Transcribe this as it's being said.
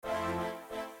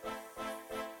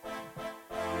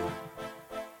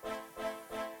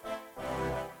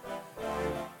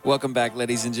Welcome back,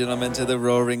 ladies and gentlemen, to the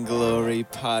Roaring Glory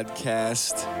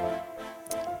podcast.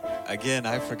 Again,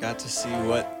 I forgot to see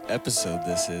what episode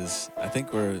this is. I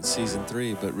think we're in season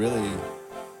 3, but really,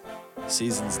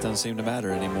 seasons don't seem to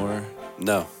matter anymore.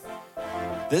 No.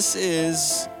 This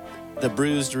is The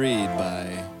Bruised Reed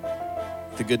by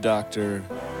the good doctor,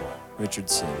 Richard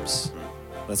Sibbes.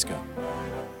 Let's go.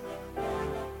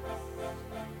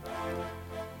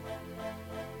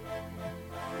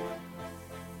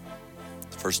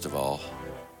 First of all,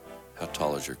 how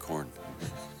tall is your corn?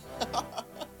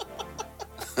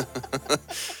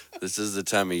 This is the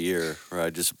time of year where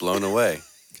I just blown away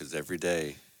because every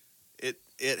day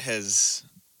It has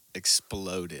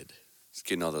exploded. it's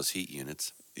getting all those heat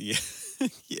units. Yeah,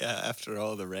 yeah. After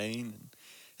all the rain,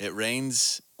 it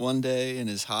rains one day and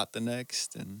is hot the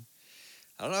next, and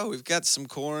I don't know. We've got some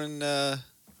corn. I'd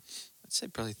say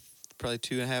probably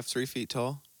 2.5, 3 feet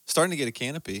tall. Starting to get a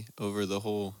canopy over the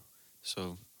whole,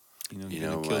 so gonna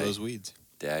kill those weeds.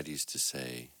 Dad used to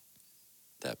say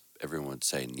that everyone would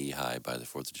say knee high by the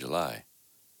 4th of July,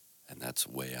 and that's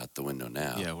way out the window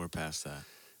now. Yeah, we're past that.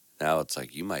 Now it's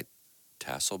like you might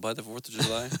tassel by the 4th of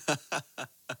July.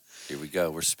 Here we go.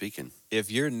 We're speaking.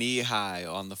 If you're knee high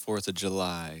on the 4th of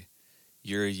July,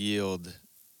 your yield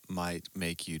might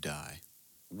make you die.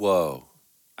 Whoa.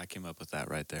 I came up with that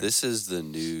right there. This is the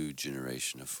new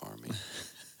generation of farming.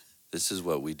 This is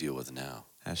what we deal with now.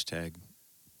 Hashtag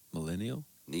millennial.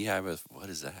 Knee high with, what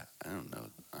is that? I don't know.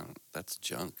 That's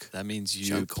junk. That means you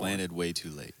Junk corn. planted way too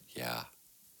late. Yeah.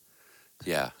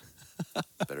 Yeah.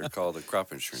 Better call the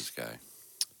crop insurance guy.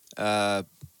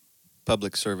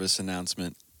 Public service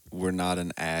announcement. We're not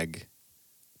an ag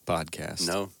podcast.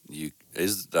 No,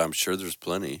 I'm sure there's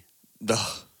plenty.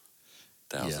 Ugh.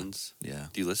 Thousands. Yeah.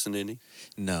 Do you listen to any?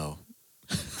 No.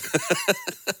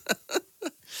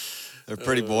 They're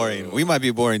pretty boring. We might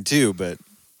be boring too, but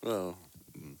Well,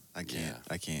 I can't. Yeah.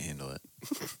 I can't handle it.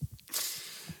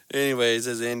 anyways,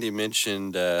 as Andy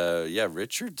mentioned,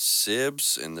 Richard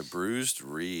Sibbes and the Bruised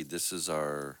Reed. This is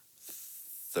our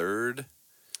third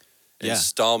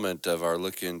installment of our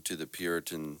look into the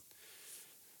Puritan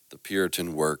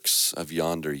works of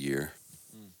yonder year.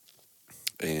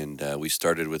 And we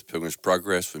started with Pilgrim's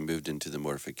Progress. We moved into the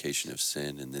Mortification of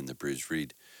Sin, and then the Bruised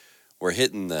Reed. We're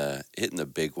hitting the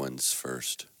big ones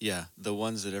first. Yeah, the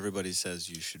ones that everybody says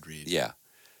you should read. Yeah.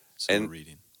 So And we're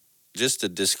reading. Just a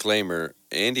disclaimer,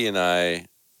 Andy and I,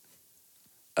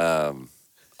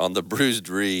 on the Bruised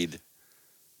Reed,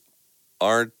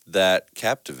 aren't that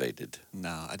captivated.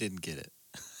 No, I didn't get it.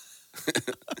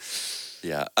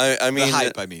 Yeah. I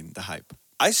mean, the hype.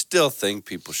 I still think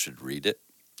people should read it.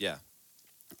 Yeah.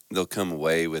 They'll come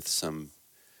away with some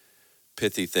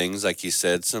pithy things, like you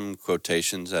said, some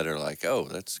quotations that are like, oh,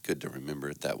 that's good to remember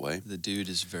it that way. The dude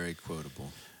is very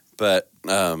quotable. But,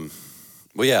 well,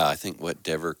 yeah, I think what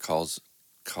Dever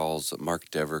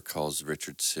Mark Dever calls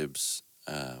Richard Sibbes,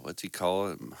 what's he call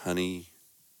him? Honey.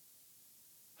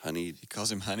 He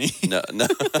calls him honey? No.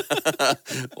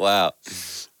 Wow.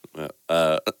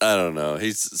 I don't know.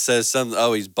 He says something,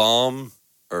 he's balm,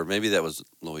 or maybe that was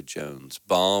Lloyd Jones.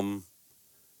 Balm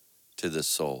to the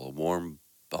soul, a warm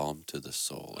balm to the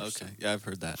soul. Or Okay, something. yeah, I've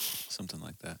heard that. Something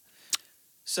like that.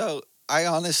 So I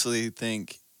honestly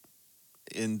think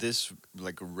in this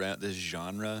this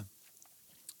genre,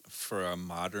 for a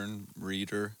modern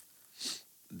reader,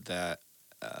 that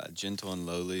Gentle and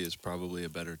Lowly is probably a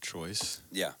better choice.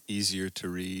 Yeah. Easier to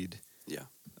read. Yeah.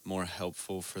 More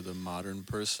helpful for the modern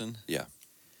person. Yeah.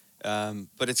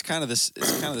 But it's kind of this.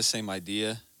 It's kind of the same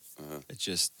idea. Uh-huh. It's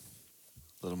just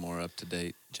a little more up to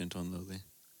date. Gentle and Lowly.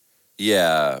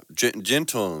 Yeah,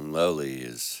 Gentle and Lowly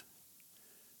is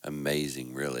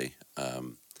amazing, really,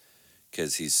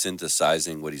 because he's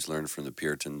synthesizing what he's learned from the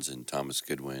Puritans and Thomas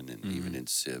Goodwin and even in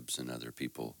Sibbes and other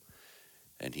people,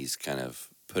 and he's kind of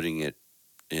putting it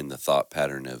in the thought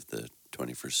pattern of the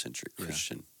 21st century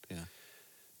Christian. Yeah.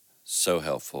 So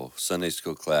helpful. Sunday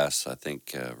school class, I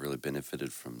think, really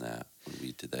benefited from that when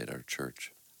we did that at our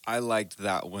church. I liked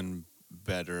that one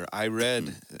better. I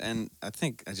read, and I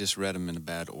think I just read them in a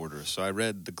bad order. So I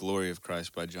read The Glory of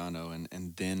Christ by John Owen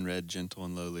and then read Gentle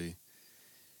and Lowly.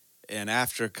 And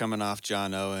after coming off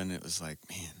John Owen, it was like,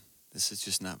 man, this is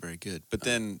just not very good. But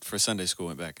then for Sunday school,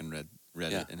 went back and read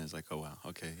it, and it's like, oh, wow,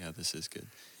 okay, yeah, this is good.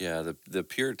 Yeah, the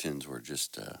Puritans were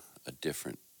just a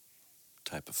different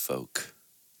type of folk,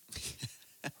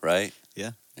 right?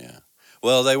 Yeah. Yeah.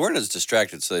 Well, they weren't as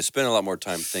distracted, so they spent a lot more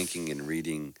time thinking and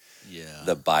reading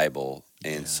the Bible,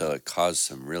 and so it caused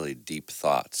some really deep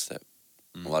thoughts that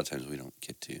a lot of times we don't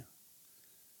get to.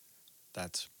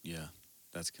 That's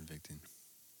convicting.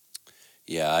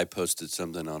 Yeah, I posted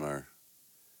something on our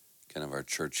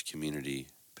church community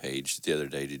page the other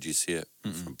day. Did you see it?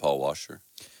 Mm-mm. From Paul Washer?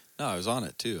 No, I was on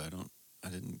it too. I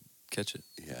didn't catch it.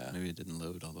 Yeah. Maybe it didn't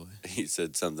load all the way. He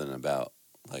said something about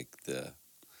like the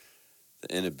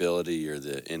inability or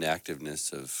the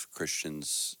inactiveness of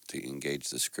Christians to engage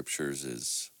the scriptures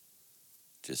is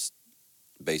just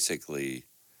basically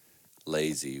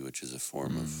lazy, which is a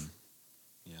form of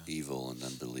Yeah. evil and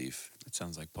unbelief. It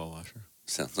sounds like Paul Washer.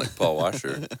 Sounds like Paul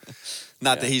Washer.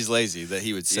 Not Yeah. that he's lazy, that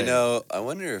he would say. You know, I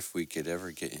wonder if we could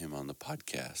ever get him on the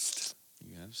podcast.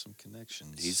 You have some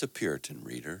connections. He's a Puritan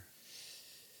reader.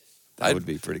 That would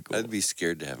be pretty cool. I'd be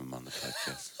scared to have him on the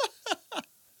podcast.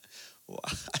 Why?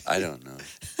 I don't know.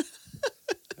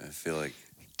 I feel like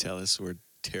Tell us we're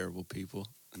terrible people.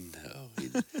 no.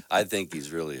 I think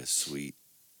he's really a sweet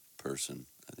person.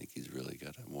 I think he's really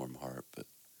got a warm heart, but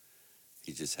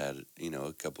he just had,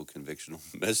 a couple convictional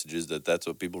messages that's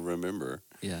what people remember.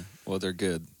 Yeah. Well, they're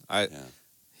good. Yeah.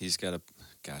 He's got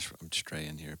I'm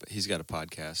straying here, but he's got a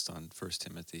podcast on 1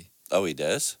 Timothy, Oh, he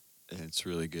does? and it's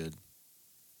really good.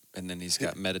 And then he's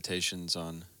got meditations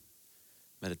on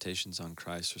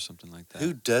Christ or something like that.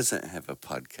 Who doesn't have a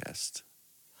podcast?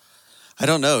 I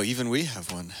don't know. Even we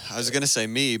have one. I was going to say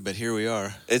me, but here we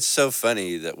are. It's so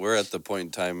funny that we're at the point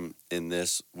in time in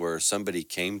this where somebody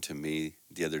came to me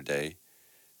the other day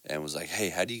and was like, hey,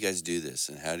 how do you guys do this?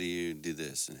 And how do you do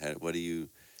this? And what do you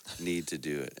need to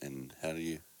do it? And how do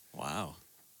you... Wow.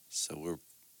 So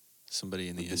Somebody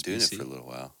in the we've been SBC. doing it for a little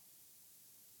while.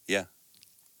 Yeah.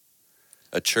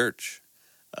 A church.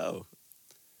 Oh.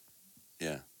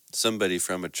 Yeah. Somebody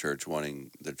from a church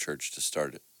wanting their church to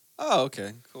start it. Oh,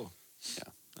 okay. Cool.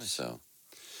 Yeah. Nice. So,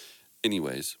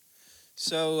 anyways.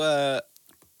 So,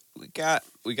 we got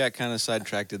kind of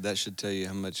sidetracked. That should tell you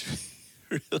how much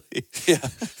really... Yeah.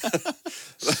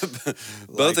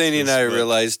 Both Andy and I book.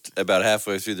 realized about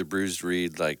halfway through the Bruised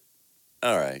Reed, like,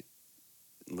 all right,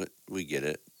 we get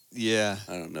it. Yeah.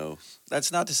 I don't know.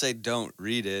 That's not to say don't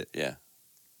read it, Yeah.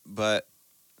 but...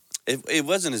 It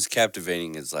wasn't as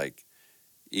captivating as, like,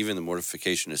 even the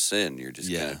mortification of sin. You're just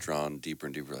kind Yeah. of drawn deeper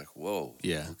and deeper, like, whoa.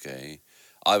 Yeah. Okay.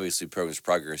 Obviously,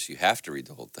 Progress, you have to read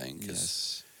the whole thing because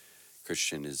Yes.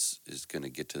 Christian is going to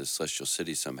get to the celestial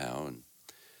city somehow.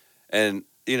 And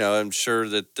I'm sure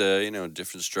that,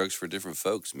 different strokes for different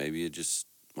folks. Maybe it just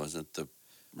wasn't the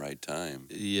right time.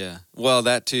 Yeah. Well,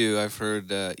 that too. I've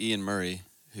heard Ian Murray,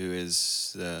 who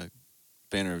is the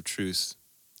Banner of Truth.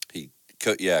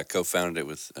 Co-founded it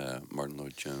with Martin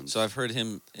Lloyd-Jones. So I've heard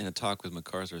him in a talk with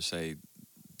MacArthur say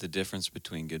the difference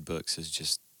between good books is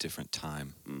just different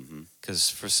time. Mm-hmm.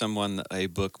 Because for someone, a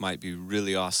book might be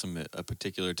really awesome at a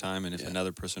particular time, and if Yeah.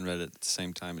 another person read it at the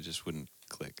same time, it just wouldn't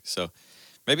click. So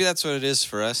maybe that's what it is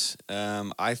for us.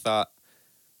 I thought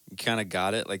you kind of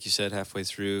got it, like you said, halfway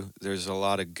through. There's a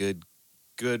lot of good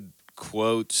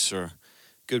quotes or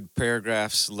good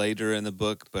paragraphs later in the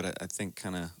book, but I think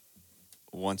kind of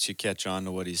once you catch on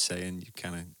to what he's saying, you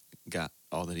kind of got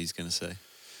all that he's going to say.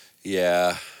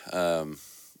 Yeah.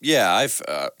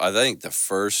 I think the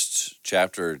first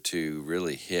chapter or two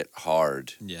really hit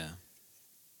hard. Yeah.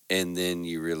 And then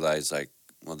you realize, like,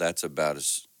 well, that's about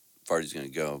as far as he's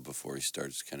going to go before he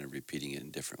starts kind of repeating it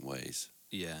in different ways.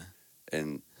 Yeah.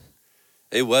 And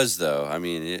it was, though. I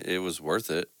mean, it was worth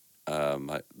it.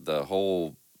 The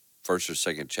whole first or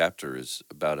second chapter is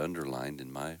about underlined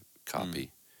in my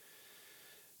copy.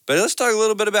 But let's talk a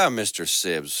little bit about Mr.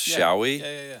 Sibbes, shall we?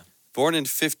 Yeah. Born in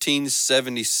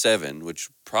 1577, which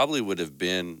probably would have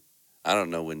been, I don't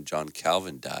know when John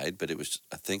Calvin died, but it was,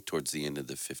 I think, towards the end of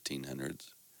the 1500s.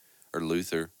 Or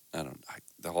Luther.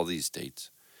 All these dates.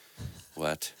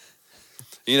 What?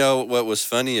 What was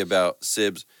funny about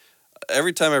Sibbes,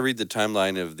 every time I read the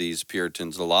timeline of these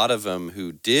Puritans, a lot of them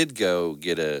who did go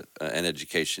get an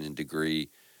education and degree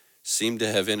seem to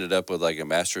have ended up with like a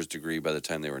master's degree by the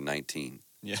time they were 19.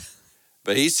 Yeah.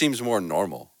 But he seems more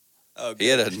normal. Oh, He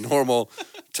had a normal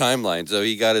timeline. So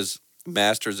he got his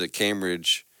master's at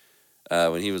Cambridge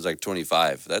when he was like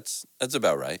 25. That's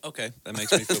about right. Okay, that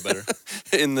makes me feel better.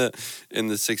 in the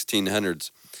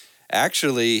 1600s.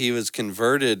 Actually, he was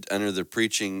converted under the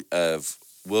preaching of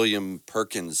William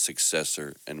Perkins'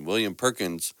 successor, and William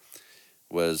Perkins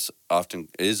is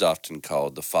often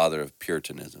called the father of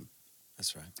Puritanism.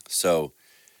 That's right. So,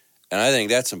 and I think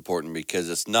that's important because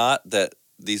it's not that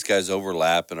these guys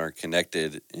overlap and are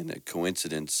connected in a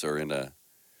coincidence or in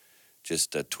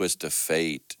just a twist of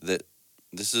fate. That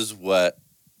this is what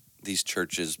these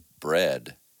churches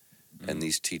bred and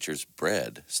these teachers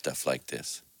bred, stuff like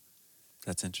this.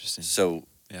 That's interesting. So,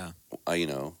 Yeah.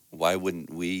 Why wouldn't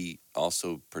we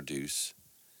also produce?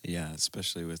 Yeah,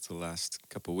 especially with the last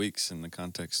couple weeks in the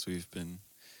context we've been,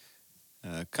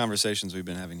 conversations we've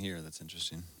been having here. That's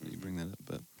interesting that you bring that up.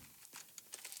 But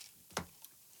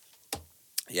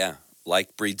Yeah,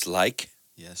 like breeds like.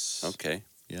 Yes. Okay.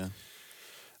 Yeah.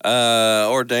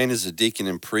 Ordained as a deacon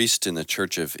and priest in the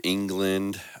Church of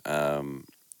England,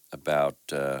 about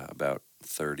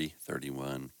 30,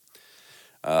 31.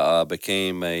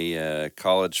 Became a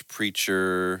college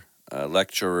preacher,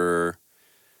 lecturer.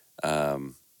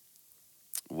 Um,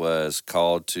 was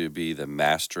called to be the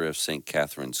master of St.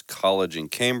 Catherine's College in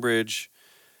Cambridge.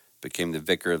 Became the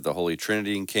vicar of the Holy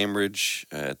Trinity in Cambridge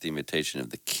at the invitation of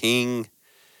the King.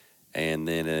 And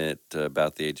then at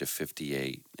about the age of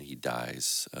 58, he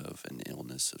dies of an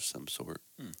illness of some sort.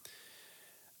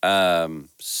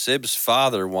 Sib's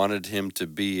father wanted him to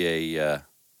be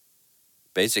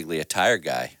basically a tire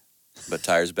guy, but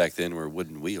tires back then were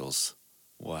wooden wheels.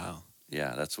 Wow.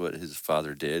 Yeah, that's what his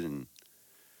father did, and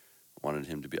wanted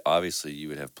him to be. Obviously, you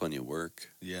would have plenty of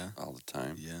work Yeah. all the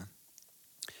time. Yeah.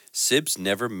 Sibs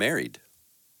never married.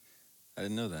 I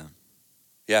didn't know that.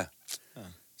 Yeah. Huh.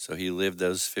 So he lived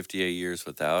those 58 years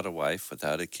without a wife,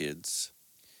 without kids.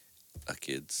 I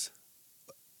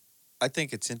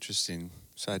think it's interesting,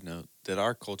 side note, that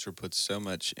our culture puts so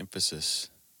much emphasis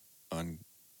on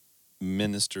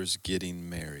ministers getting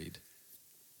married.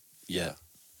 Yeah.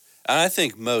 And I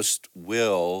think most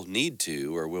will need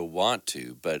to or will want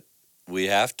to, but we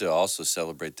have to also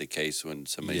celebrate the case when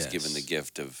somebody's given the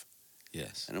gift of,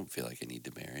 Yes. I don't feel like I need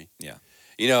to marry. Yeah.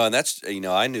 And that's,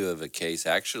 I knew of a case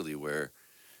actually where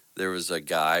there was a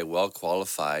guy well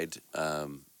qualified,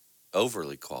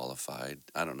 overly qualified.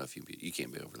 I don't know if you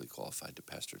can't be overly qualified to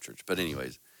pastor a church, but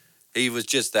anyways, he was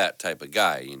just that type of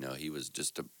guy. He was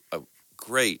just a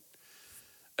great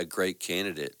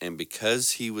candidate, and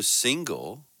because he was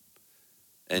single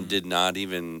and did not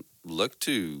even look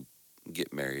to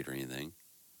get married or anything,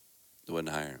 they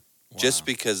wouldn't hire him just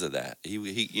because of that. He.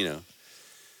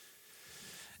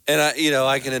 And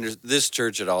I can understand. This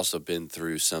church had also been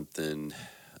through something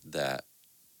that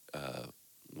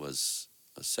was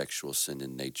a sexual sin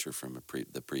in nature from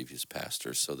the previous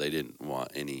pastor, so they didn't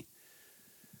want any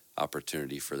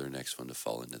opportunity for their next one to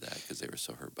fall into that because they were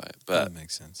so hurt by it. But that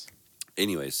makes sense.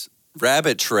 Anyways,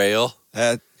 rabbit trail.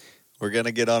 We're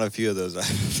gonna get on a few of those. I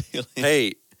have a feeling.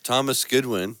 Hey, Thomas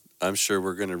Goodwin. I'm sure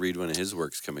we're going to read one of his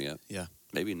works coming up. Yeah,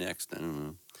 maybe next. I don't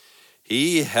know.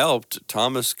 He helped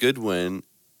Thomas Goodwin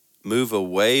move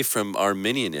away from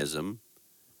Arminianism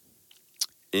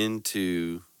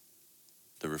into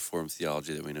the Reformed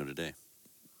theology that we know today.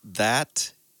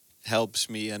 That helps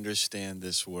me understand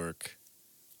this work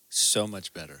so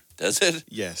much better. Does it?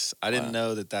 Yes. I didn't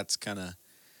know that that's kind of...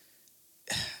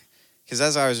 Because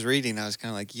as I was reading, I was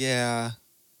kind of like, yeah,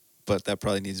 but that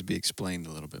probably needs to be explained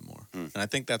a little bit more. And I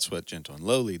think that's what Gentle and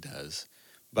Lowly does.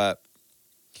 But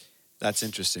that's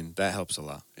interesting. That helps a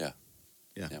lot. Yeah.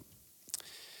 Yeah.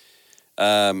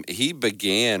 He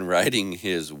began writing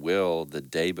his will the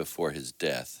day before his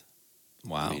death.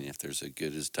 Wow. I mean, if there's a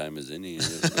good as time as any.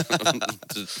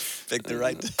 Pick the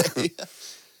right day.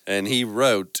 And he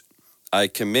wrote, I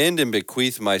commend and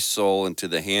bequeath my soul into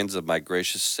the hands of my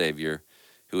gracious Savior,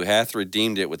 who hath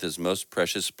redeemed it with his most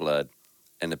precious blood,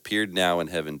 and appeared now in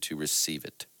heaven to receive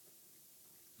it.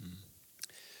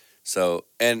 So,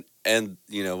 and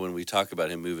when we talk about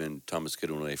him moving Thomas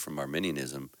Goodwin away from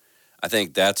Arminianism, I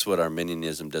think that's what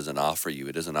Arminianism doesn't offer you.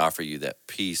 It doesn't offer you that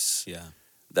peace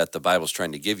that the Bible's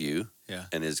trying to give you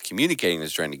and is communicating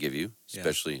that's trying to give you,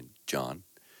 especially in John,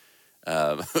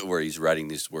 where he's writing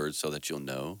these words so that you'll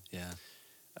know. Yeah.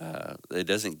 It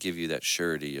doesn't give you that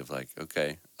surety of like,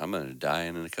 okay, I'm going to die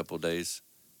in a couple of days.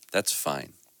 That's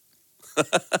fine.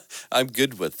 I'm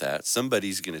good with that.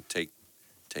 Somebody's going to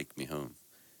take me home.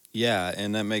 Yeah,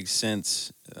 and that makes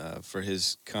sense for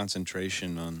his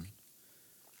concentration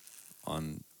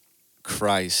on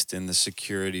Christ and the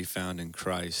security found in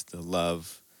Christ, the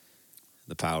love,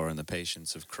 the power, and the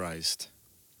patience of Christ.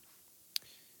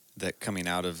 That coming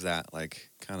out of that, like,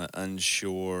 kind of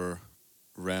unsure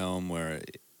realm where,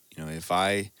 if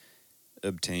I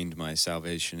obtained my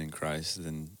salvation in Christ,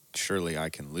 then surely I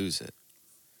can lose it.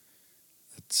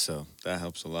 So that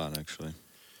helps a lot, actually.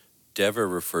 Dever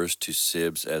refers to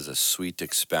Sibbes as a sweet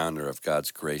expounder of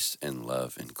God's grace and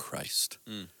love in Christ.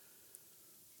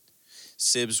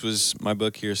 Sibbes was, my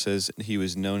book here says, he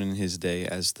was known in his day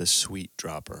as the sweet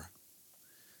dropper.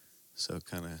 So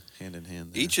kind of hand in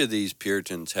hand there. Each of these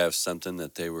Puritans have something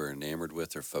that they were enamored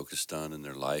with or focused on in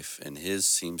their life, and his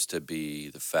seems to be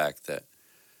the fact that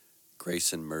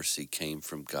grace and mercy came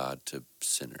from God to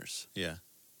sinners. Yeah.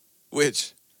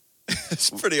 Which is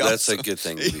pretty awesome. That's a good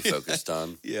thing to be focused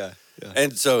on. Yeah.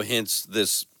 And so hence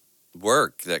this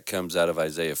work that comes out of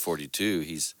Isaiah 42,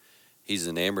 he's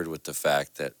enamored with the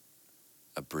fact that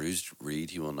a bruised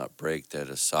reed he will not break, that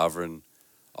a sovereign,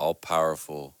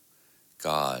 all-powerful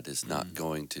God is not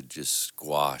going to just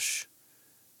squash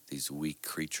these weak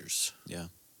creatures. Yeah.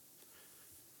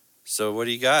 So what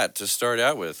do you got to start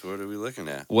out with? What are we looking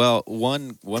at? Well,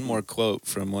 one more quote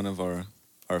from one of our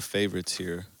favorites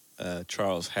here,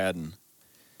 Charles Haddon.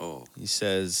 Oh, He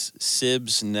says,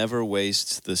 "Sibbs never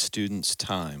wastes the student's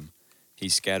time. He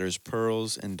scatters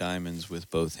pearls and diamonds with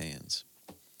both hands."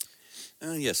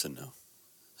 yes and no.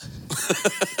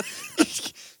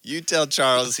 You tell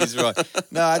Charles he's wrong.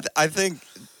 No, I think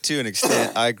to an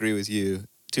extent, I agree with you.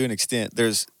 To an extent,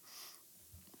 there's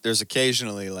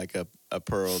occasionally like a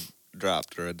pearl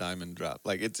dropped or a diamond dropped.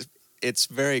 Like it's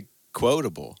very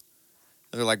quotable.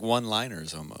 They're like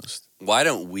one-liners almost. Why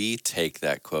don't we take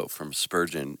that quote from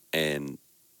Spurgeon and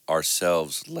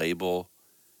ourselves label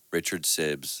Richard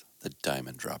Sibbs the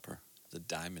diamond dropper? The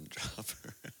diamond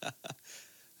dropper.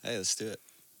 Hey, let's do it.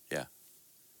 Yeah.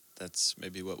 That's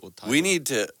maybe what we'll title. We need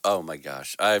to, oh my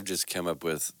gosh, I've just come up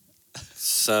with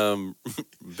some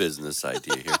business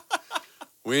idea here.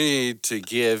 We need to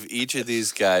give each of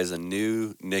these guys a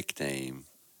new nickname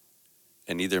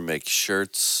and either make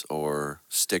shirts or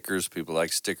stickers. People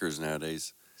like stickers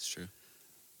nowadays. It's true.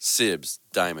 Sibbs,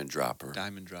 diamond dropper,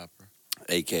 Diamond dropper.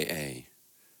 a.k.a.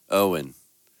 Owen,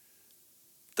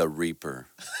 the Reaper.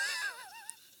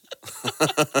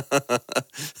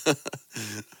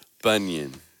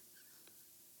 Bunyan.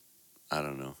 I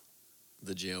don't know.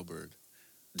 The jailbird.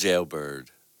 Jailbird.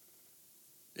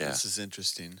 Yeah. This is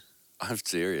interesting. I'm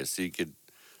serious.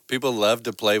 People love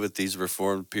to play with these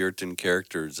Reformed Puritan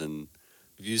characters, and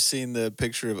Have you seen the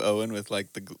picture of Owen with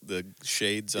like the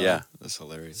shades on? Yeah. That's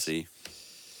hilarious. see,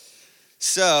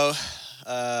 So,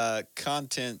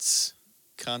 contents.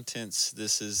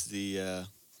 This is the.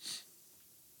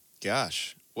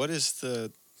 Gosh, what is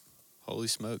the? Holy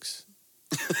smokes.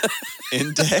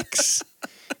 Index.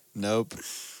 Nope.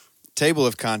 Table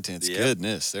of contents. Yep.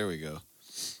 Goodness, there we go.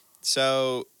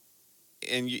 So,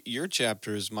 and your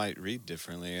chapters might read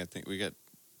differently. I think we got.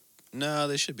 No,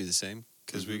 they should be the same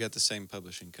because we got the same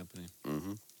publishing company.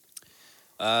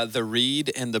 The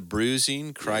reed and the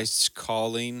bruising, Christ's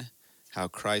calling, how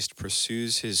Christ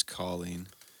pursues his calling,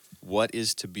 what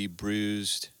is to be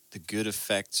bruised, the good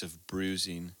effects of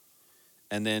bruising.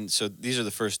 And then, so these are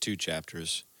the first two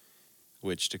chapters,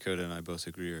 which Dakota and I both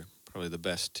agree are probably the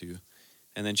best two.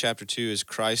 And then chapter 2 is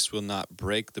Christ will not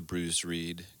break the bruised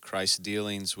reed, Christ's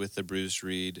dealings with the bruised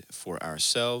reed for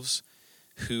ourselves,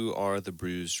 who are the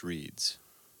bruised reeds.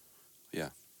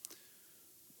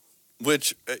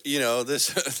 which this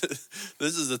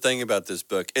this is the thing about this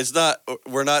book.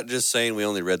 We're not just saying we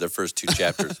only read the first two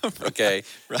chapters. Okay,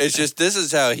 Right. It's just this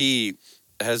is how he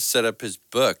has set up his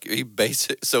book. He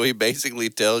basically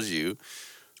tells you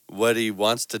what he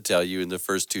wants to tell you in the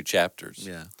first two chapters.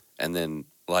 Yeah. And then,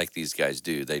 like these guys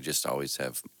do, they just always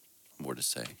have more to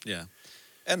say. Yeah.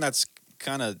 And that's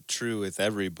kind of true with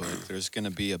every book. There's going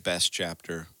to be a best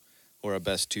chapter or a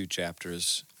best two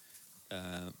chapters.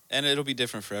 And it'll be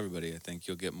different for everybody, I think.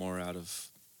 You'll get more out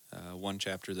of one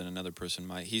chapter than another person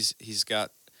might. He's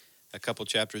got a couple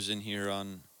chapters in here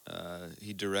on,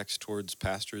 he directs towards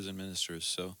pastors and ministers.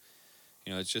 So,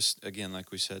 it's just, again,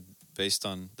 like we said, based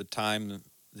on the time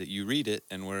that you read it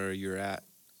and where you're at,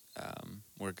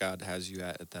 where God has you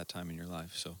at that time in your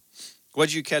life. So, what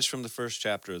did you catch from the first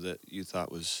chapter that you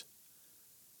thought was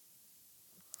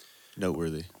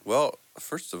noteworthy? Well,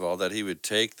 first of all, that he would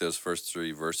take those first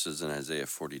three verses in Isaiah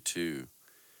 42,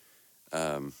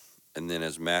 and then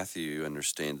as Matthew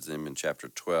understands them in chapter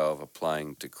 12,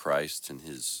 applying to Christ and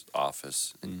his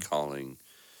office and calling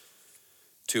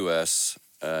to us,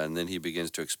 and then he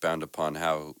begins to expound upon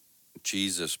how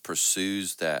Jesus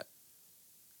pursues that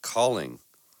calling,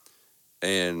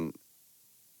 and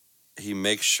he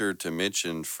makes sure to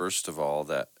mention, first of all,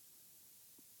 that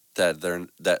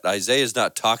Isaiah is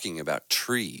not talking about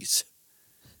trees.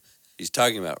 He's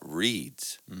talking about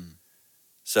reeds. Mm.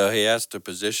 So he has to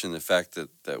position the fact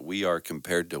that we are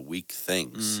compared to weak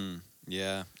things.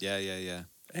 Yeah.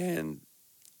 And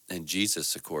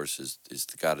Jesus, of course, is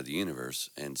the God of the universe.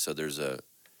 And so there's a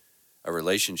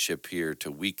relationship here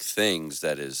to weak things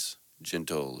that is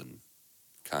gentle and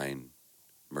kind,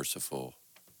 merciful.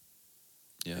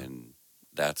 Yeah. And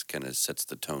that's kind of sets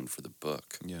the tone for the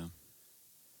book. Yeah.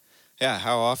 Yeah,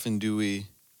 how often do we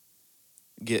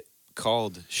get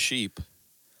called sheep,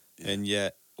 and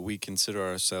yet we consider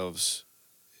ourselves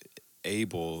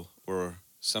able or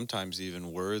sometimes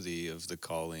even worthy of the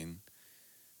calling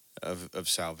of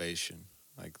salvation?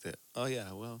 Like that, oh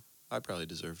yeah, well, I probably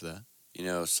deserve that.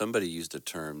 Somebody used a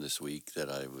term this week that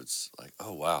I was like,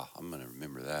 oh, wow, I'm going to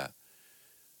remember that.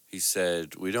 He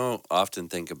said, we don't often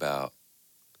think about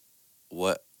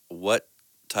what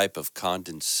type of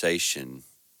condensation.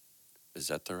 Is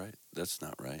that the right? That's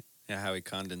not right. Yeah, how he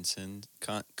condescends.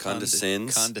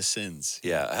 Condescends? Condescends.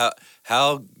 Yeah,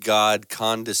 how God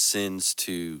condescends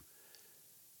to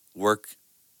work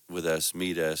with us,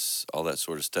 meet us, all that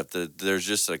sort of stuff. There's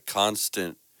just a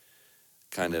constant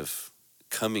kind of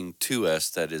coming to us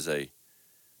that is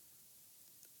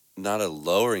not a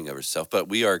lowering of herself, but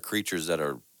we are creatures that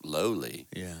are lowly.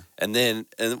 Yeah. And then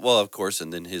of course,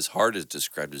 and then his heart is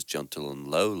described as gentle and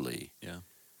lowly. Yeah.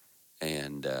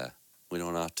 And we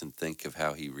don't often think of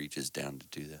how he reaches down to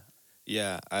do that.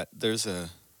 Yeah, there's a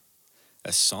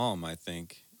psalm, I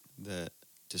think, that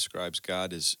describes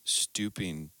God as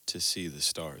stooping to see the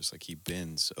stars. Like he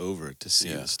bends over to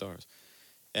see the stars.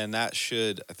 And I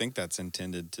think that's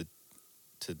intended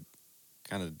to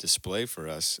kind of display for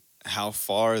us how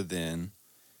far then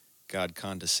God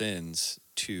condescends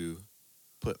to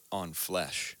put on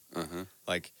flesh. Uh-huh.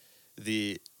 Like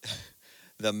the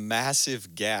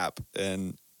massive gap,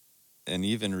 and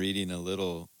even reading a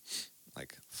little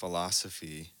like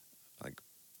philosophy, like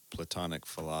Platonic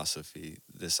philosophy,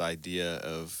 this idea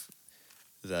of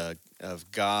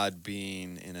God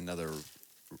being in another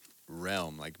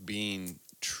realm, like being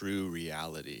true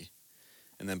reality,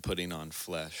 and then putting on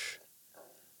flesh.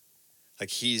 Like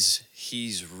he's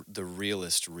the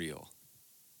realest real,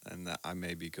 and I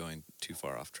may be going too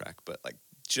far off track, but like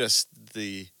just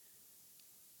the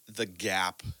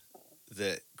gap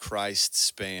that Christ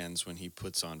spans when he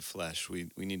puts on flesh, we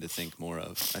need to think more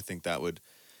of. I think that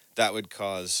would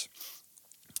cause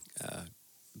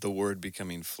the word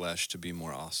becoming flesh to be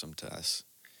more awesome to us,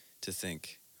 to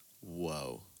think,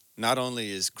 whoa, not only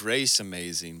is grace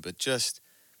amazing, but just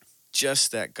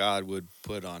that God would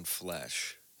put on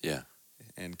flesh. Yeah.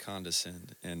 And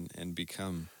condescend and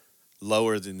become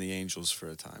lower than the angels for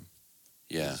a time.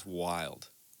 Yeah. It's wild.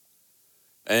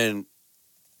 And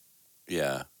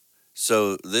yeah.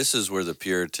 So this is where the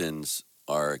Puritans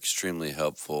are extremely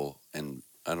helpful, and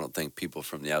I don't think people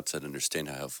from the outside understand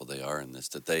how helpful they are in this,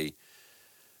 that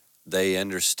they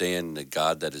understand the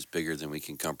God that is bigger than we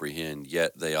can comprehend,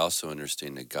 yet they also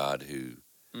understand the God who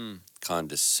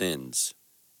condescends.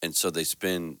 And so they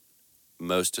spend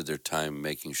most of their time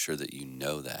making sure that you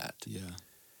know that. Yeah.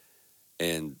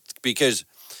 And because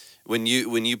when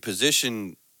you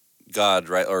position God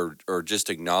right, or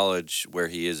just acknowledge where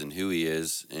he is and who he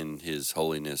is in his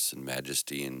holiness and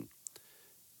majesty and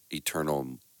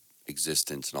eternal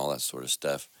existence and all that sort of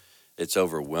stuff, it's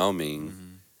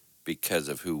overwhelming because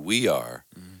of who we are.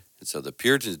 And so the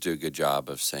Puritans do a good job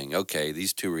of saying, okay,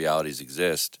 these two realities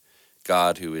exist.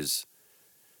 God, who is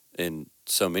in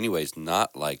so many ways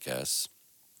not like us,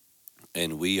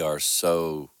 and we are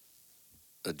so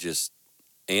just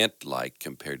ant-like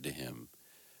compared to him.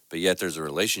 But yet there's a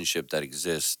relationship that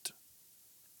exists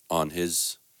on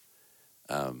his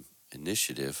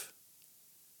initiative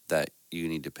that you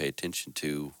need to pay attention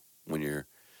to when you're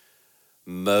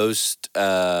most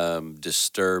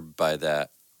disturbed by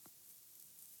that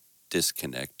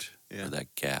disconnect or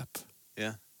that gap.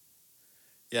 Yeah.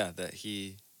 Yeah, that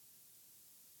he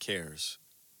cares.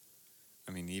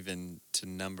 I mean, even to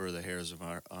number the hairs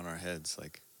on our heads,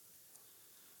 like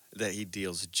that he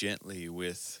deals gently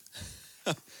with.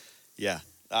 Yeah,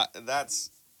 that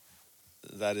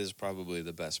is probably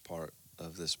the best part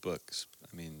of this book.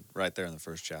 I mean, right there in the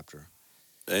first chapter.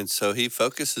 And so he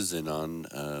focuses in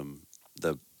on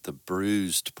the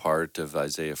bruised part of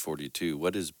Isaiah 42.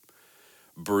 What is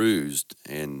bruised?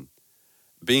 And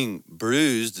being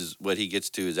bruised is what he gets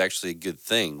to is actually a good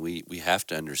thing. We have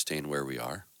to understand where we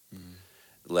are,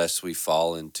 lest we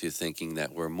fall into thinking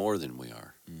that we're more than we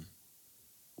are,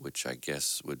 which I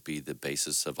guess would be the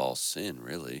basis of all sin,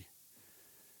 really.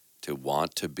 To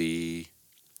want to be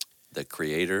the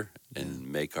creator and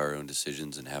make our own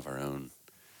decisions and have our own.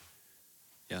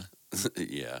 Yeah.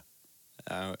 Yeah.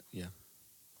 Yeah.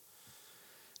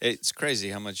 It's crazy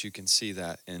how much you can see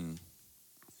that in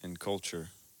culture.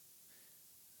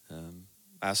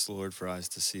 Ask the Lord for eyes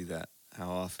to see that. How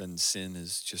often sin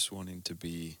is just wanting to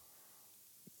be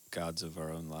gods of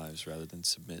our own lives rather than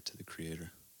submit to the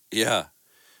Creator. Yeah.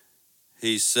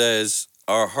 He says,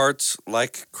 our hearts,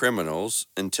 like criminals,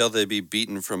 until they be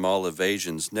beaten from all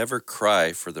evasions, never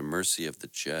cry for the mercy of the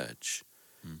judge.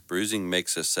 Bruising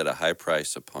makes us set a high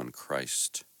price upon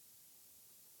Christ.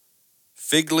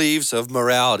 Fig leaves of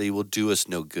morality will do us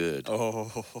no good.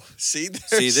 Oh, see,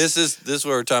 this is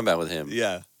what we're talking about with him.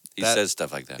 Yeah, he says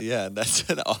stuff like that. Yeah, that's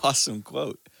an awesome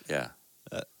quote. Yeah,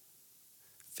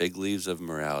 fig leaves of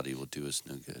morality will do us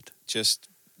no good. Just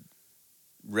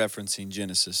referencing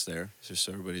Genesis there, just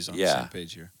so everybody's on the same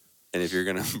page here. And if you're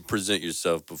going to present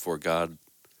yourself before God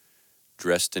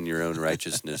dressed in your own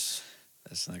righteousness,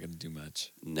 That's not going to do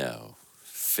much. No.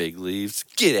 Fig leaves,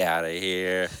 get out of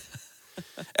here.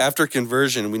 After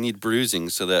conversion, we need bruising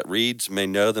so that reeds may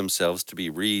know themselves to be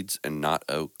reeds and not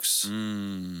oaks.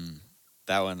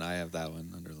 That one, I have that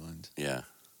one underlined. Yeah.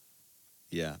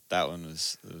 Yeah, that one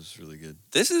was really good.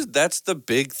 That's the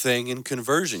big thing in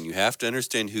conversion. You have to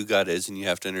understand who God is and you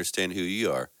have to understand who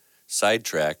you are.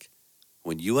 Sidetrack.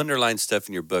 When you underline stuff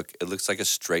in your book, it looks like a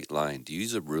straight line. Do you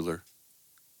use a ruler?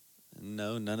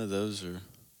 No, none of those are.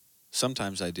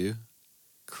 Sometimes I do.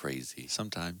 Crazy.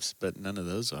 Sometimes, but none of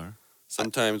those are.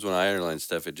 Sometimes when I underline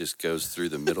stuff, it just goes through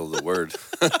the middle of the word.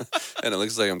 And it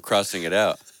looks like I'm crossing it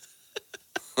out.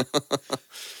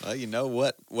 Well, you know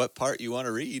what part you want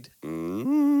to read.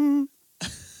 I'm a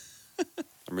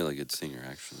really good singer,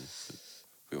 actually. But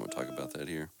we won't talk about that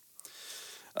here.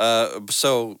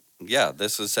 So yeah,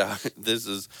 this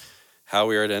is how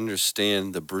we are to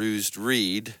understand the bruised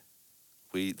reed.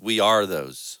 We are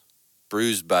those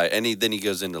bruised by any. Then he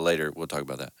goes into later. We'll talk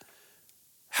about that.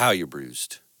 How you're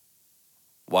bruised,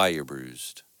 why you're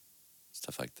bruised,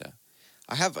 stuff like that.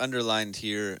 I have underlined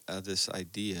here this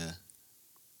idea,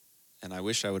 and I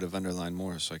wish I would have underlined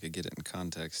more so I could get it in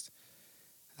context.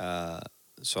 So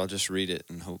I'll just read it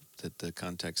and hope that the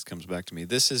context comes back to me.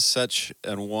 This is such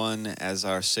an one as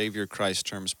our Savior Christ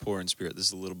terms poor in spirit. This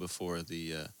is a little before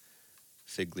the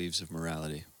fig leaves of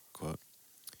morality quote.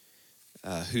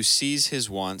 Who sees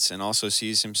his wants and also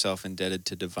sees himself indebted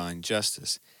to divine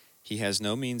justice. He has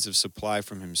no means of supply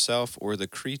from himself or the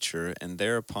creature, and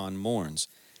thereupon mourns.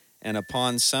 And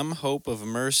upon some hope of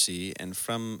mercy, and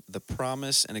from the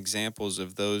promise and examples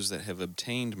of those that have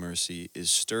obtained mercy, is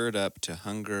stirred up to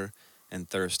hunger and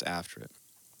thirst after it.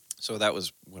 So that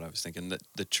was what I was thinking, that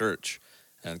the church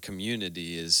and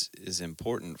community is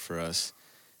important for us,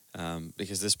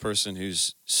 because this person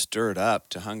who's stirred up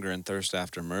to hunger and thirst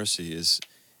after mercy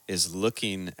is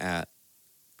looking at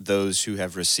those who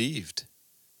have received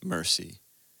mercy.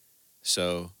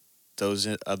 So those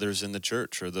others in the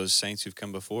church, or those saints who've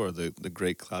come before, the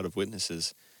great cloud of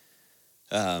witnesses,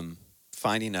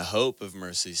 finding a hope of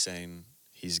mercy, saying,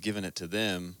 he's given it to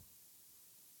them,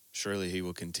 surely he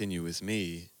will continue with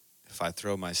me if I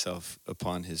throw myself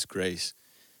upon his grace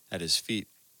at his feet.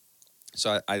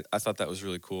 So I thought that was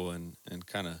really cool, and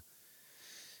kind of,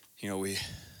 we,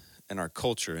 in our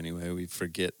culture anyway, we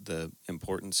forget the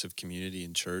importance of community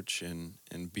and church and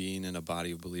being in a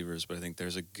body of believers. But I think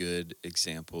there's a good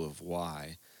example of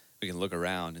why we can look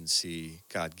around and see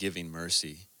God giving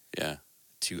mercy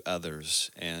to others.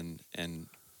 And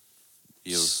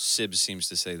Sibbs seems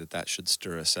to say that should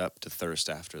stir us up to thirst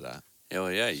after that. Yeah,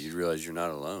 well, yeah, you realize you're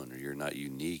not alone, or you're not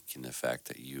unique in the fact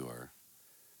that you are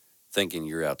thinking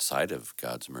you're outside of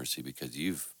God's mercy because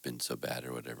you've been so bad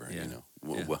or whatever. Yeah.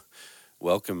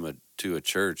 Welcome to a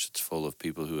church that's full of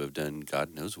people who have done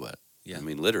God knows what. Yeah. I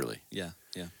mean, literally. Yeah.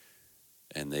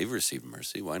 And they've received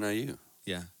mercy. Why not you?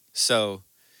 Yeah. So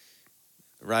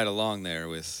right along there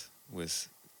with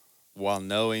while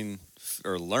knowing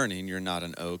or learning you're not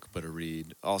an oak but a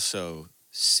reed, also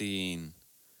seeing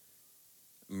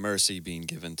mercy being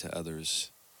given to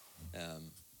others.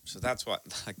 So that's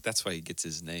why he gets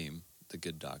his name, the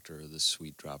good doctor or the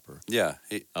sweet dropper. Yeah.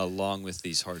 Along with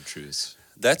these hard truths.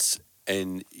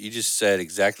 And you just said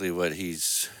exactly what he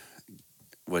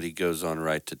goes on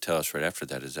right to tell us right after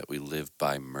that, is that we live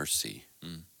by mercy.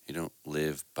 You don't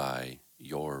live by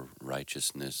your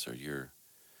righteousness or your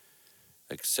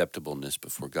acceptableness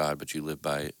before God, but you live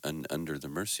by under the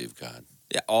mercy of God.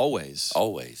 Yeah, always.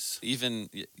 Always. Even,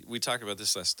 we talked about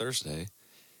this last Thursday,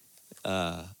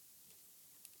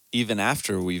 even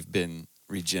after we've been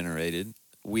regenerated,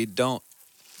 we don't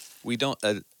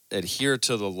adhere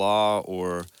to the law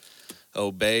or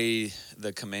obey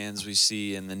the commands we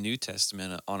see in the New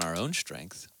Testament on our own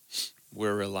strength.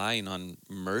 We're relying on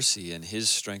mercy and his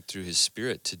strength through his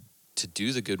Spirit to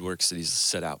do the good works that he's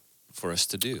set out for us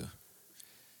to do.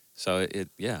 So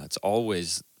it's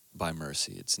always by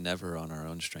mercy. It's never on our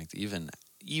own strength.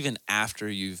 Even after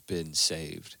you've been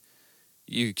saved,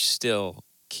 you still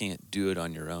can't do it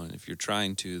on your own. If you're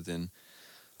trying to, then,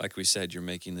 like we said, you're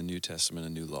making the New Testament a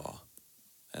new law.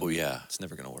 And it's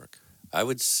never going to work. I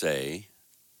would say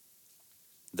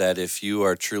that if you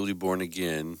are truly born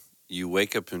again, you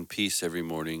wake up in peace every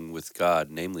morning with God,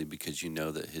 namely because you know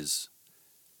that his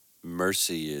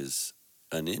mercy is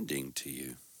unending to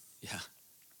you. Yeah.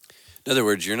 In other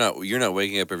words, you're not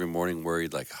waking up every morning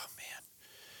worried like, oh man,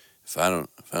 if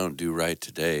I don't do right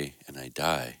today and I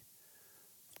die,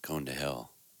 I'm going to hell.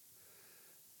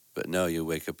 But no, you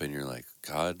wake up and you're like,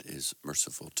 God is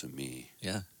merciful to me.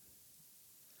 Yeah.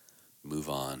 Move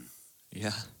on.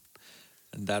 Yeah.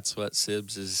 And that's what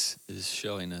Sibbs is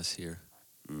showing us here.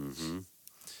 Mm-hmm.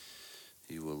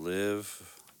 He will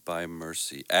live by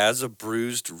mercy as a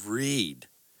bruised reed.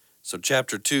 So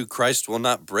chapter 2, Christ will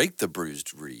not break the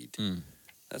bruised reed.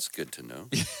 That's good to know.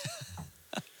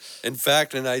 In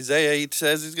fact, in Isaiah, he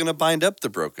says he's going to bind up the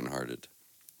brokenhearted.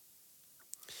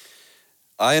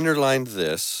 I underlined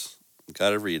this. Got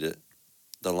to read it.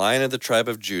 The Lion of the tribe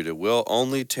of Judah will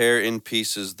only tear in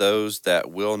pieces those that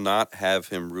will not have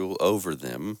him rule over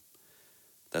them.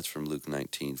 That's from Luke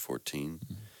 19:14.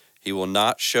 He will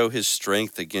not show his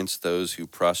strength against those who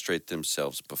prostrate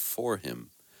themselves before him.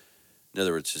 In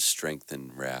other words, his strength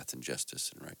in wrath and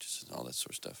justice and righteousness and all that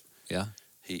sort of stuff. Yeah.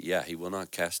 He will not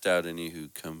cast out any who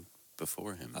come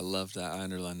before him. I love that. I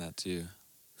underline that too.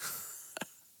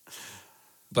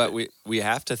 But we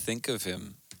have to think of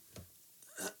him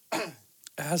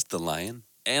As the lion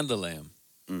and the lamb.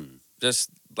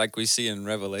 Just like we see in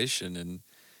Revelation,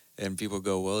 and people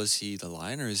go, well, is he the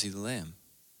lion or is he the lamb?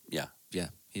 Yeah. Yeah,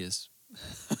 he is.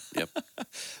 Yep.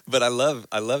 But I love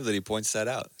that he points that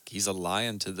out. He's a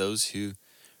lion to those who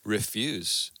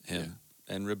refuse him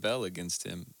and rebel against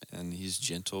him, and he's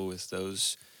gentle with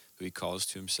those who he calls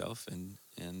to himself and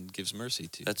gives mercy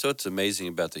to. That's what's amazing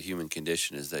about the human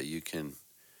condition, is that you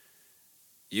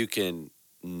can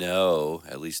know,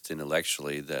 at least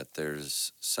intellectually, that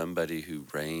there's somebody who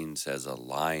reigns as a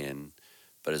lion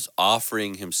but is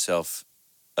offering himself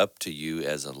up to you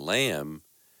as a lamb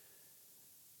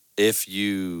if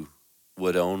you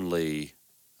would only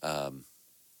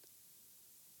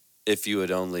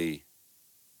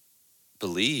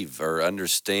believe or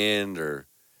understand or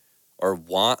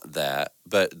want that.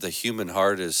 But the human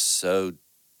heart is so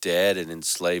dead and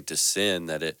enslaved to sin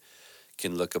that it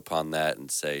can look upon that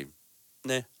and say,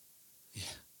 nah. Yeah.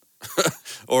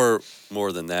 Or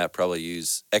more than that, probably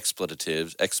use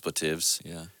expletives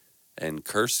Yeah. and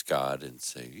curse God and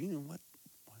say, you know what?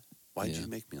 Why did Yeah. you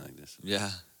make me like this?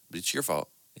 Yeah. It's your fault.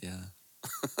 Yeah.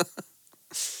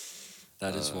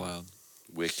 That is wild.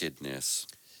 Wickedness.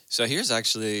 So here's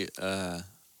actually the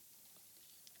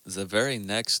very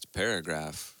next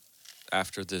paragraph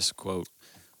after this quote.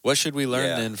 What should we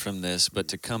learn then from this but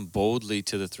to come boldly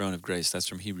to the throne of grace? That's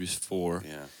from Hebrews 4.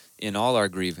 Yeah. In all our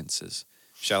grievances.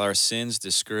 Shall our sins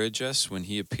discourage us when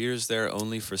he appears there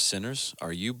only for sinners?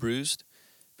 Are you bruised?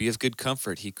 Be of good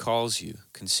comfort, he calls you.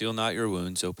 Conceal not your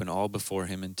wounds, open all before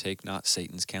him, and take not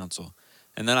Satan's counsel.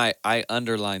 And then I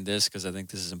underline this because I think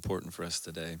this is important for us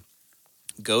today.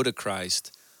 Go to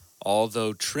Christ,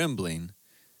 although trembling,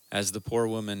 as the poor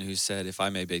woman who said, if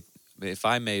I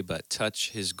may but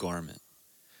touch his garment.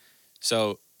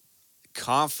 So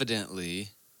confidently,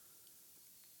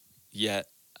 yet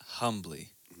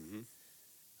humbly.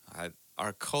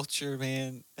 Our culture,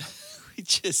 man, we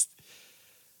just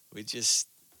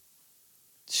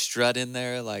strut in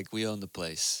there like we own the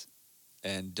place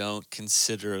and don't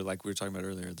consider, like we were talking about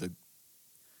earlier,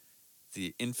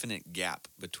 the infinite gap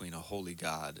between a holy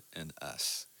God and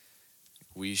us.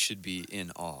 We should be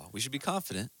in awe. We should be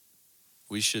confident.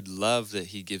 We should love that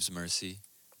he gives mercy,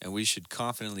 and we should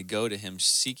confidently go to him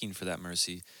seeking for that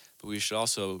mercy, but we should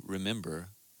also remember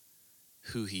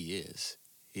who he is.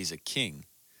 He's a king.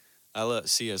 I love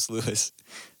C.S. Lewis.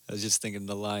 I was just thinking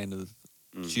the Lion of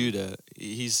Judah.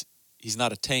 He's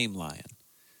not a tame lion.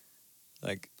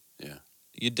 Like,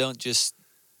 you don't just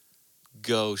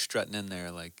go strutting in there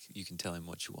like you can tell him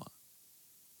what you want,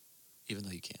 even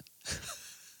though you can't.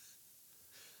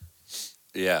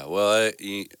 Yeah, well,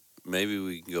 maybe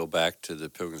we can go back to the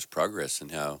Pilgrim's Progress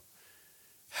and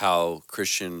how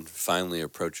Christian finally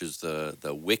approaches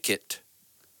the wicket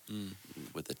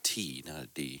with a T, not a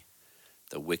D,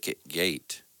 the wicket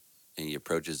gate, and he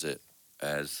approaches it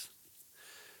as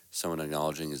someone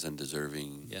acknowledging his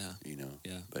undeserving,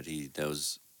 but he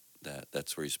knows that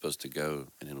that's where he's supposed to go,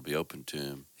 and it'll be open to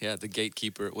him. Yeah, the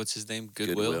gatekeeper, what's his name?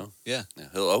 Goodwill? Yeah.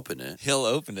 He'll open it. He'll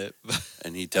open it.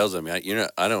 And he tells him,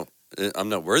 I'm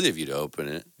not worthy of you to open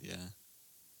it. Yeah.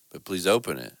 But please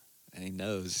open it. And he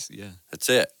knows, yeah. That's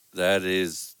it. That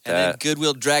is that. And then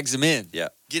Goodwill drags him in. Yeah.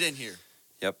 Get in here.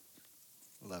 Yep.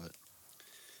 Love it.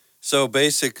 So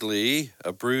basically,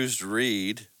 a bruised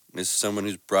reed is someone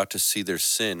who's brought to see their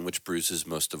sin, which bruises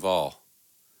most of all,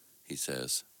 he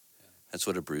says. That's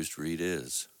what a bruised reed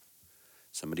is.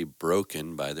 Somebody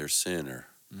broken by their sin or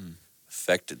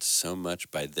affected so much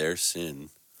by their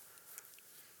sin.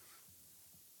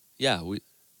 Yeah,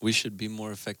 we should be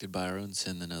more affected by our own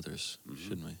sin than others,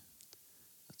 shouldn't we?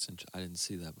 I didn't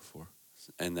see that before.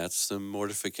 And that's the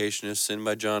mortification of sin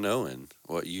by John Owen.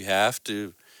 What you have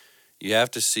to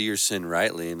see your sin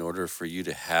rightly in order for you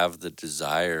to have the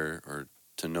desire or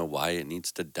to know why it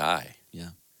needs to die. Yeah.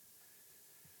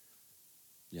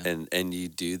 And you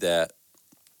do that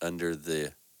under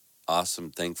the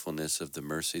awesome thankfulness of the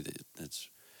mercy that's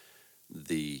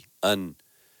the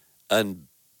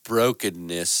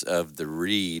unbrokenness of the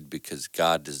reed because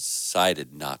God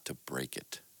decided not to break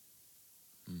it,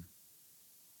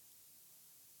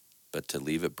 but to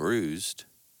leave it bruised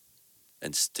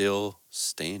and still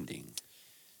standing.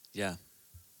 Yeah.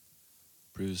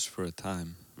 Bruised for a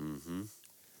time. Mm-hmm.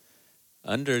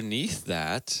 Underneath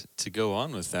that, to go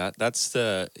on with that,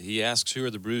 he asks who are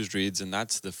the bruised reeds, and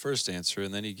that's the first answer,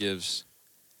 and then he gives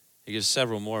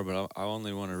several more, but I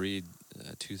only want to read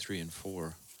 2, 3, and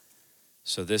 4.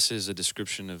 So this is a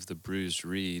description of the bruised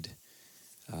reed.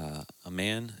 A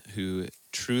man who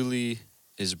truly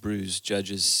is bruised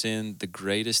judges sin the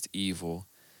greatest evil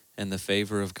and the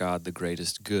favor of God the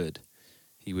greatest good.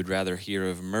 He would rather hear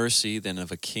of mercy than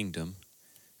of a kingdom,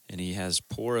 and he has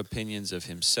poor opinions of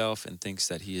himself and thinks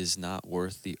that he is not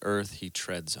worth the earth he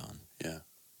treads on. Yeah.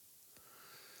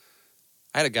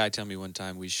 I had a guy tell me one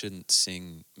time we shouldn't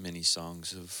sing many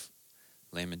songs of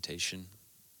lamentation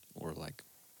or like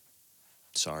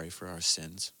sorry for our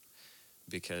sins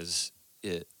because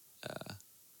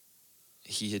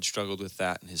he had struggled with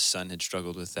that and his son had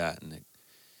struggled with that, and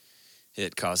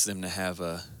it caused them to have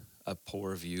a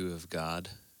poor view of God.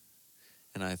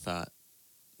 And I thought,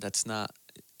 that's not,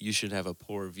 you should have a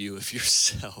poor view of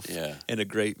yourself and a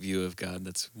great view of God.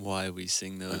 That's why we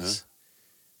sing those.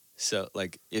 So,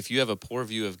 like, if you have a poor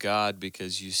view of God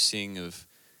because you sing of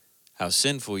how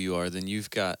sinful you are, then you've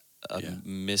got a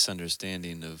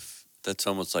misunderstanding of... That's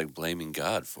almost like blaming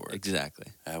God for it. Exactly.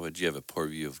 How would you have a poor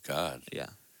view of God? Yeah.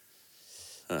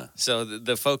 Huh. So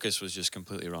the focus was just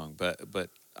completely wrong. But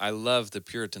I love the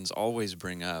Puritans always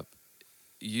bring up,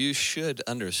 you should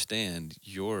understand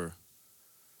you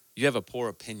have a poor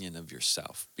opinion of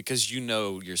yourself because you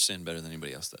know your sin better than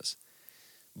anybody else does.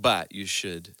 But you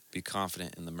should be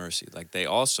confident in the mercy. Like they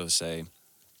also say,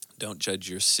 don't judge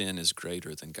your sin as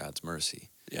greater than God's mercy.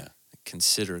 Yeah.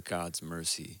 Consider God's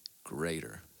mercy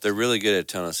greater. They're really good at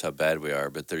telling us how bad we are,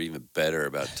 but they're even better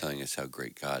about telling us how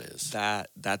great God is.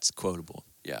 That's quotable.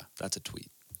 Yeah. That's a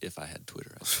tweet. If I had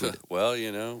Twitter, I'd tweet it. Well,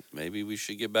 maybe we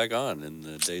should get back on in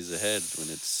the days ahead when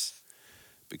it's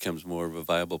becomes more of a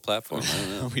viable platform. I don't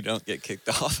know. We don't get kicked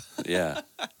off. Yeah.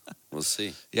 We'll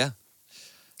see. Yeah.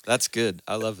 That's good.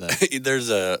 I love that. There's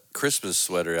a Christmas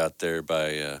sweater out there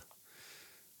by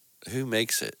who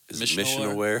makes it? Is it Mission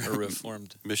Aware? Or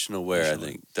Reformed? Mission Aware, I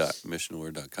think.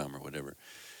 Missionaware.com or whatever.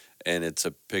 And it's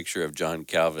a picture of John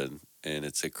Calvin, and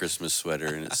it's a Christmas sweater,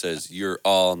 and it says, "You're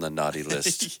all on the naughty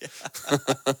list."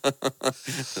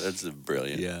 That's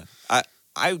brilliant. Yeah.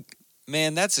 I'm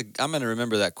going to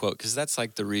remember that quote because that's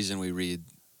like the reason we read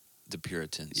the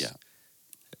Puritans. Yeah.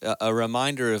 A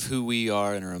reminder of who we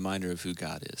are and a reminder of who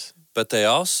God is. But they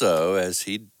also, as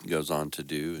he goes on to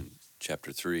do in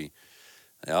chapter 3,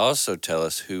 they also tell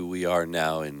us who we are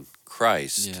now in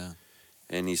Christ. Yeah.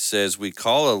 And he says, we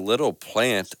call a little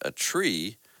plant a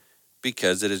tree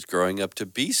because it is growing up to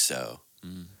be so.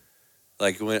 Mm.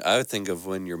 Like when I would think of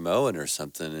when you're mowing or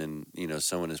something and,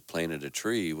 someone has planted a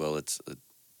tree, well, it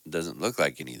doesn't look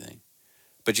like anything.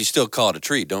 But you still call it a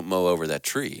tree. Don't mow over that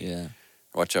tree. Yeah.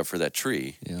 Watch out for that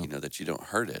tree, Yeah. That you don't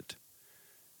hurt it.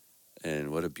 And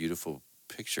what a beautiful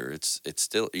picture. It's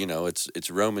still,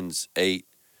 it's Romans 8,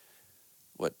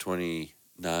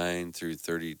 29 through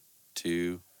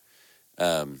 32.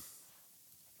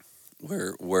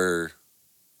 We're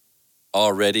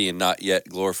already and not yet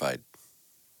glorified,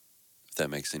 if that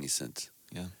makes any sense.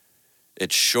 Yeah.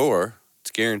 It's sure,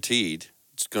 it's guaranteed,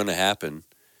 it's going to happen,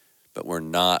 but we're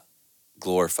not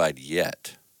glorified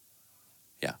yet.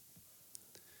 Yeah.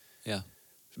 Yeah.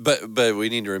 But we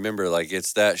need to remember, like,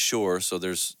 it's that sure, so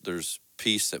there's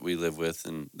peace that we live with,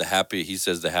 and he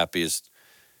says the happiest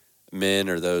men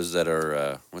are those that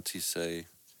are, what's he say?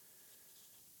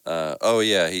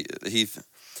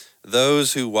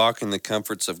 Those who walk in the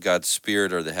comforts of God's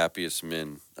Spirit are the happiest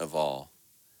men of all.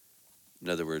 In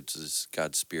other words, is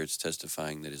God's Spirit's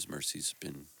testifying that his mercy's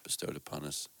been bestowed upon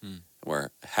us. Mm. We're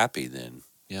happy then.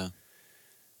 Yeah.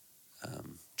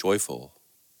 Joyful.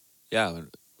 Yeah,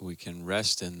 we can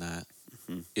rest in that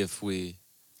if we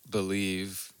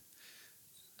believe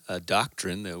a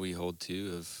doctrine that we hold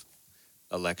to of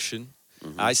election.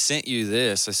 Mm-hmm. I sent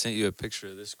you a picture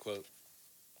of this quote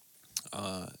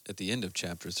at the end of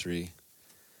chapter 3.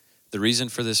 The reason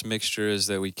for this mixture is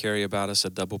that we carry about us a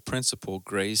double principle,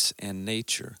 grace and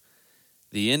nature.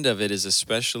 The end of it is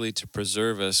especially to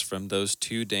preserve us from those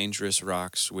two dangerous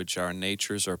rocks which our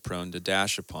natures are prone to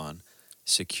dash upon,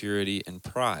 security and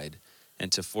pride,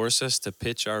 and to force us to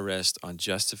pitch our rest on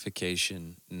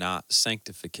justification, not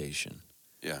sanctification.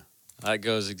 Yeah. That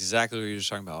goes exactly what you're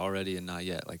talking about, already and not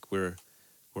yet. Like we're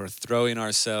we're throwing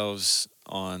ourselves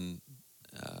on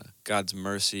God's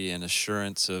mercy and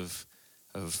assurance of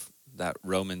that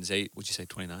Romans 8. Would you say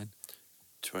 29?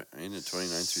 In it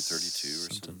 29 through 32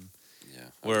 or something. Yeah,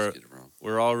 I We're always get it wrong.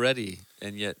 we're already,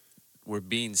 and yet we're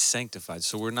being sanctified.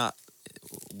 So we're not.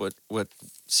 What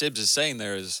Sibbs is saying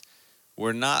there is,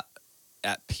 we're not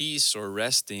at peace or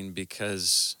resting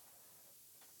because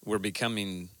we're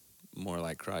becoming more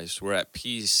like Christ. We're at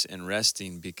peace and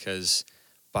resting because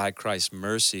by Christ's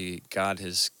mercy, God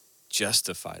has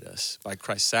justified us. By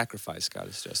Christ's sacrifice, God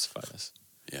has justified us.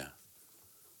 Yeah.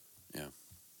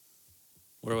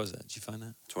 Where was that? Did you find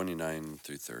that? 29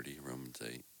 through 30, Romans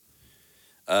 8.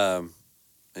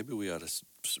 Maybe we ought to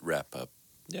wrap up.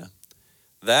 Yeah.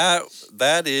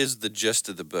 That is the gist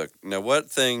of the book. Now, one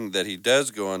thing that he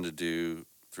does go on to do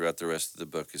throughout the rest of the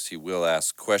book is he will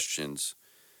ask questions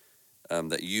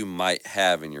that you might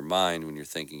have in your mind when you're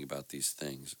thinking about these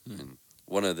things. And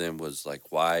one of them was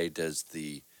like, why does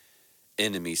the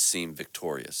enemy seem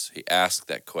victorious? He asks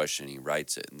that question, he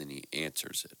writes it, and then he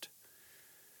answers it.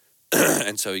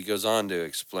 And so he goes on to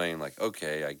explain, like,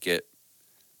 okay, I get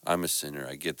I'm a sinner.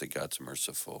 I get that God's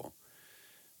merciful.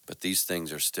 But these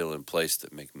things are still in place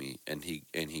that make me, and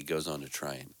he goes on to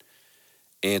try and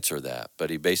answer that. But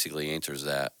he basically answers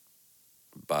that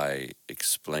by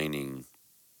explaining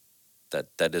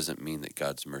that that doesn't mean that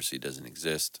God's mercy doesn't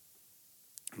exist.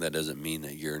 That doesn't mean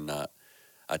that you're not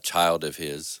a child of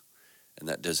his. And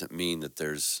that doesn't mean that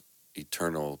there's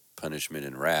eternal punishment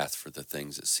and wrath for the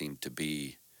things that seem to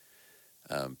be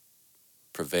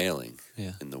prevailing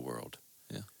in the world.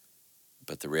 Yeah.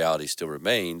 But the reality still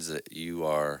remains that you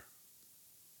are,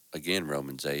 again,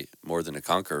 Romans 8, more than a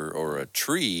conqueror or a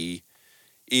tree,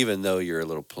 even though you're a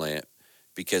little plant,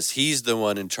 because he's the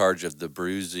one in charge of the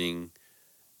bruising,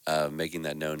 making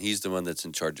that known. He's the one that's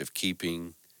in charge of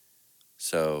keeping.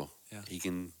 So he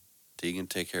can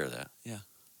take care of that. Yeah.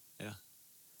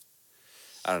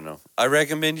 I don't know. I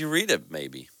recommend you read it,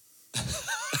 maybe.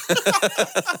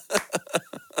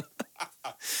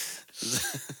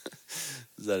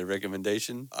 Is that a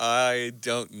recommendation? I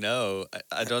don't know.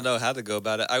 I don't know how to go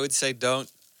about it. I would say don't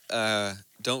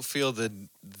feel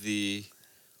the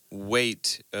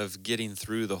weight of getting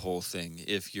through the whole thing.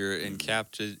 If you're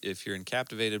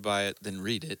captivated by it, then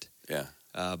read it. Yeah.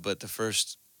 But the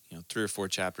first 3 or 4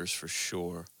 chapters for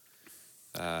sure.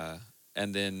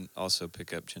 And then also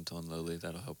pick up Gentle and Lowly.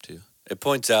 That'll help too. It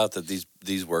points out that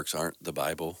these works aren't the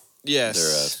Bible.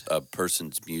 Yes. They're a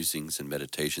person's musings and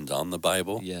meditations on the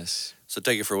Bible. Yes. So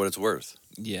take it for what it's worth.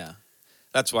 Yeah.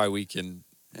 That's why we can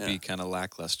be kind of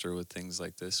lackluster with things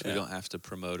like this. We don't have to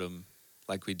promote them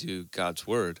like we do God's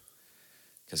Word,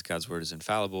 because God's Word is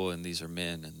infallible and these are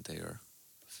men and they are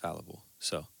fallible.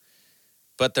 So,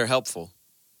 but they're helpful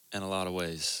in a lot of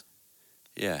ways.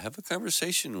 Yeah, have a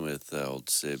conversation with old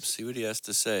Sib. See what he has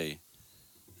to say.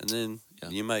 And then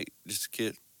you might just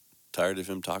get tired of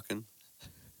him talking.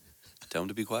 Tell him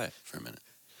to be quiet for a minute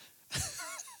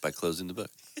by closing the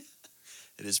book.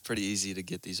 It is pretty easy to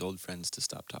get these old friends to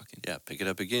stop talking. Yeah, pick it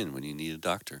up again when you need a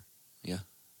doctor. Yeah.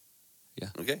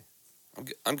 Okay,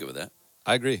 I'm good with that.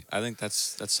 I agree. I think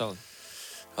that's solid.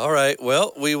 All right.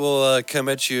 Well, we will come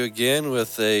at you again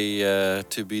with a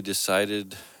to be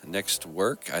decided next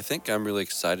work. I think I'm really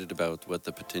excited about what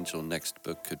the potential next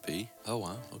book could be. Oh,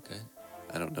 wow. Okay.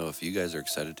 I don't know if you guys are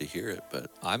excited to hear it,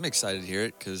 but I'm excited to hear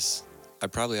it because I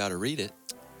probably ought to read it.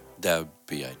 that would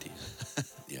be ideal.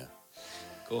 Yeah.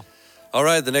 Cool. All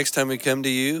right. The next time we come to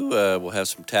you, we'll have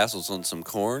some tassels on some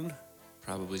corn.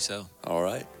 Probably so. All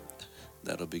right.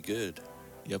 That'll be good.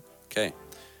 Yep. Okay.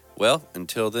 Well,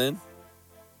 until then,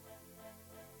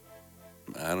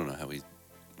 I don't know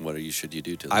should you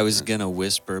do to them? I was going to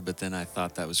whisper, but then I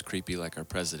thought that was creepy like our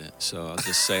president. So I'll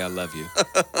just say I love you.